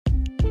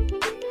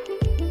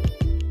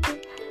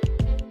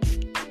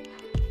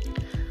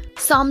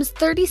Psalms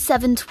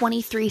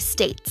 37:23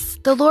 states,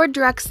 "The Lord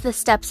directs the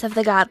steps of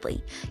the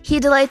godly. He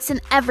delights in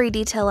every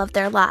detail of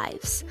their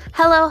lives."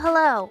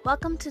 Hello.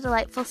 Welcome to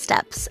Delightful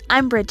Steps.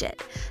 I'm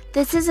Bridget.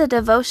 This is a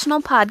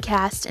devotional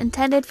podcast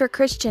intended for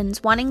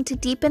Christians wanting to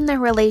deepen their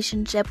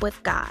relationship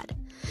with God.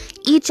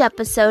 Each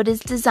episode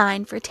is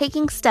designed for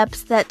taking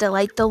steps that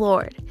delight the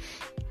Lord.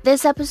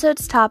 This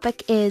episode's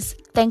topic is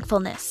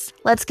thankfulness.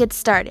 Let's get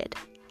started.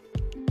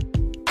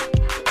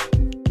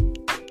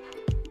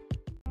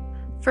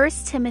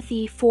 1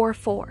 Timothy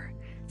 4:4.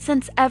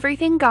 Since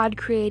everything God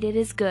created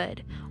is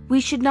good,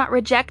 we should not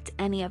reject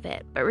any of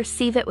it, but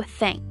receive it with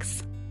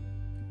thanks.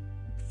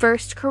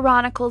 1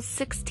 Chronicles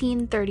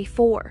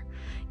 16:34.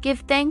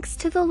 Give thanks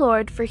to the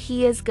Lord, for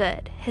he is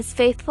good. His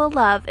faithful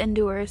love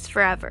endures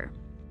forever.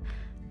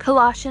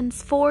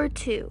 Colossians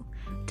 4:2.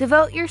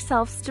 Devote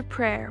yourselves to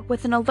prayer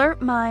with an alert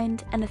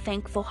mind and a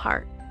thankful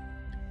heart.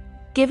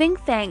 Giving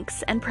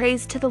thanks and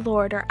praise to the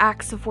Lord are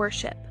acts of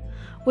worship.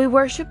 We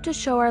worship to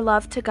show our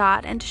love to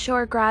God and to show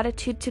our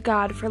gratitude to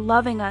God for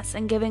loving us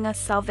and giving us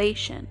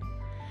salvation.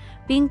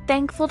 Being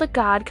thankful to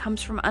God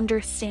comes from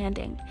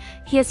understanding.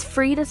 He has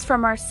freed us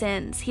from our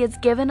sins. He has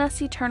given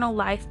us eternal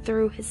life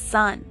through His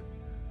Son.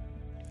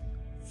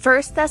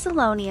 1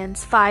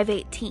 Thessalonians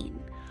 5:18.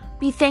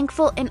 Be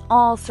thankful in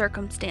all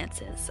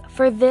circumstances,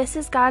 for this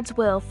is God's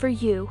will for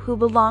you who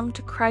belong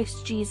to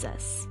Christ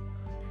Jesus.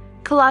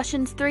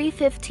 Colossians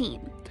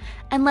 3:15.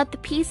 And let the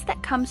peace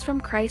that comes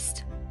from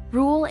Christ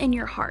rule in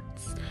your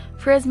hearts,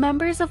 for as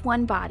members of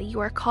one body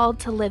you are called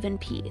to live in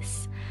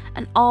peace,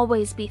 and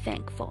always be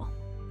thankful.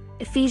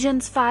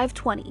 Ephesians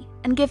 5:20.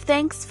 And give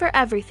thanks for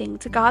everything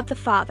to God the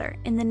Father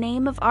in the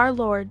name of our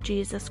Lord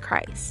Jesus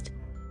Christ.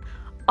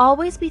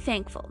 Always be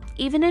thankful.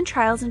 Even in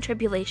trials and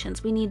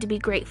tribulations, we need to be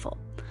grateful.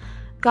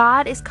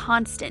 God is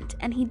constant,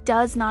 and He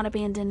does not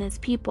abandon His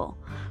people.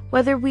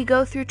 Whether we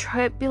go through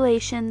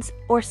tribulations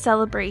or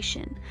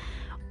celebration,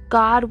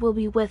 God will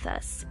be with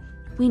us.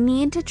 We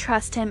need to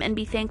trust Him and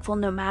be thankful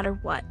no matter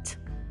what.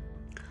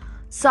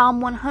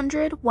 Psalm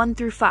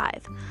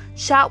 100:1-5.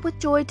 Shout with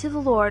joy to the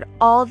Lord,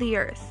 all the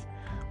earth.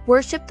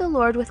 Worship the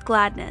Lord with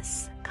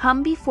gladness.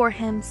 Come before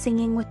Him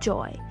singing with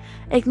joy.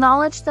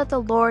 Acknowledge that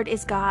the Lord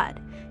is God.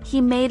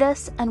 He made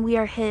us and we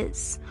are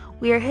His.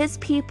 We are His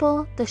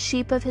people, the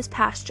sheep of His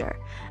pasture.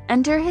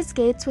 Enter His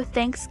gates with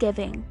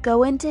thanksgiving.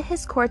 Go into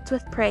His courts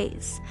with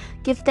praise.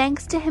 Give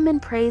thanks to Him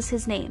and praise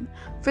His name.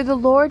 For the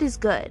Lord is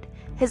good.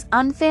 His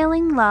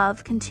unfailing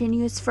love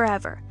continues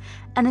forever,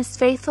 and His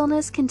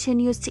faithfulness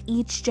continues to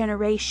each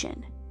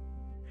generation.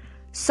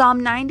 Psalm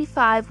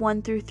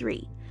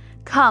 95:1-3.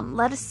 Come,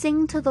 let us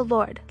sing to the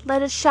Lord.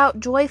 Let us shout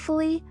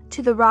joyfully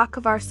to the rock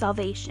of our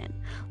salvation.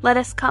 Let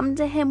us come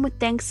to Him with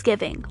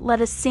thanksgiving.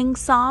 Let us sing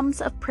psalms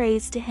of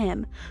praise to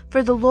Him,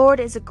 for the Lord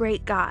is a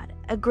great God,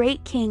 a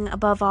great King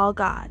above all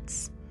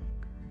gods.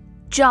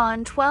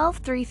 John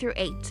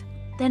 12:3-8.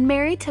 Then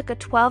Mary took a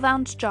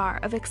 12-ounce jar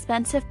of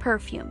expensive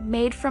perfume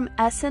made from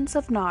essence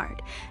of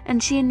nard,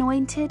 and she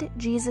anointed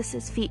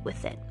Jesus' feet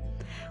with it,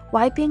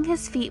 wiping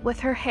His feet with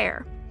her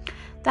hair.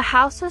 The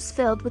house was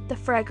filled with the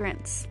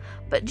fragrance.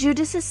 But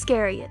Judas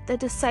Iscariot, the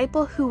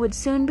disciple who would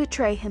soon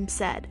betray Him,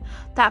 said,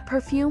 "That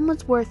perfume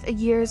was worth a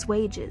year's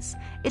wages.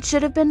 It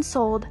should have been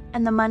sold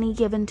and the money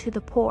given to the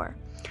poor."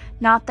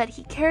 Not that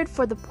He cared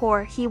for the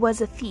poor, He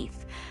was a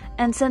thief,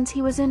 and since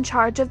He was in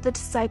charge of the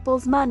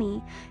disciples'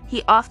 money,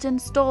 He often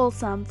stole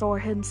some for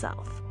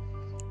Himself.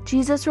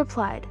 Jesus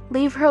replied,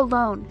 "Leave her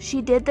alone.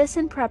 She did this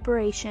in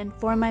preparation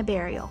for my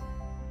burial.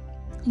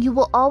 You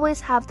will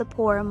always have the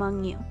poor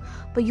among you,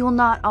 but you will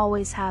not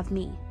always have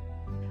me."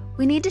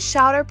 We need to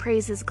shout our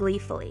praises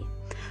gleefully.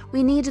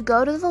 We need to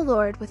go to the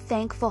Lord with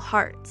thankful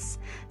hearts.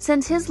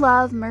 Since His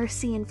love,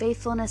 mercy, and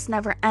faithfulness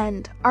never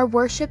end, our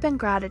worship and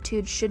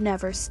gratitude should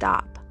never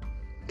stop.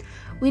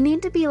 We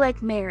need to be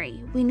like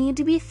Mary. We need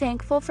to be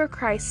thankful for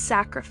Christ's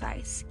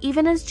sacrifice.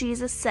 Even as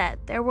Jesus said,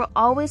 there will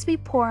always be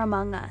poor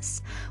among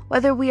us.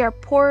 Whether we are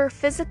poor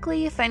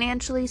physically,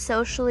 financially,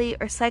 socially,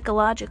 or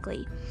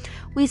psychologically,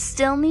 we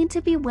still need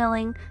to be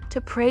willing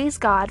to praise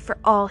God for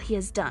all He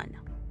has done.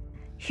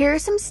 Here are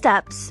some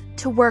steps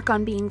to work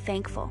on being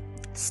thankful.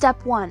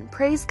 Step 1,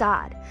 praise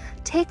God.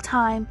 Take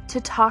time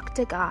to talk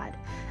to God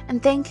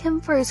and thank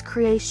Him for His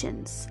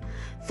creations.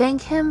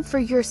 Thank Him for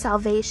your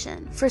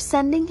salvation, for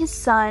sending His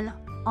Son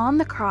on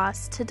the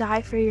cross to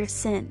die for your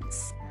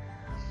sins.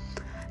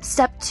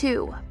 Step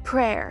 2,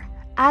 prayer.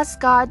 Ask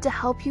God to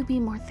help you be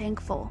more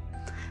thankful.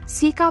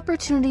 Seek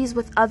opportunities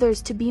with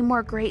others to be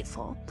more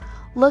grateful.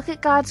 Look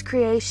at God's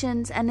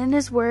creations and in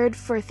His Word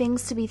for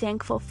things to be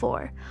thankful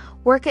for.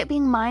 Work at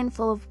being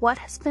mindful of what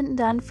has been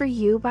done for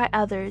you by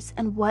others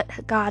and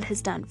what God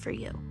has done for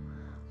you,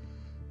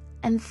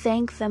 and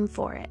thank them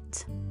for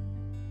it.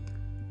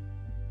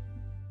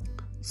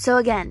 So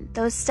again,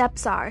 those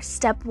steps are: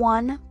 Step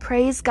 1,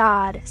 praise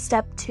God.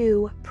 Step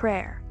 2,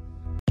 prayer.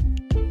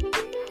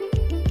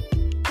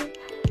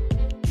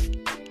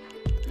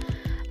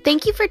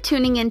 Thank you for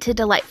tuning in to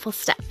Delightful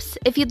Steps.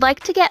 If you'd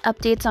like to get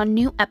updates on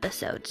new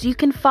episodes, you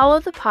can follow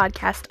the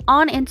podcast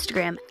on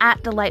Instagram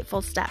at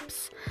Delightful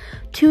Steps.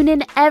 Tune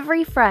in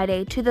every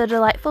Friday to the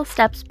Delightful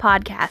Steps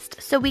podcast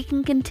so we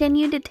can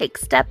continue to take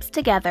steps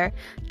together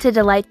to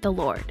delight the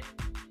Lord.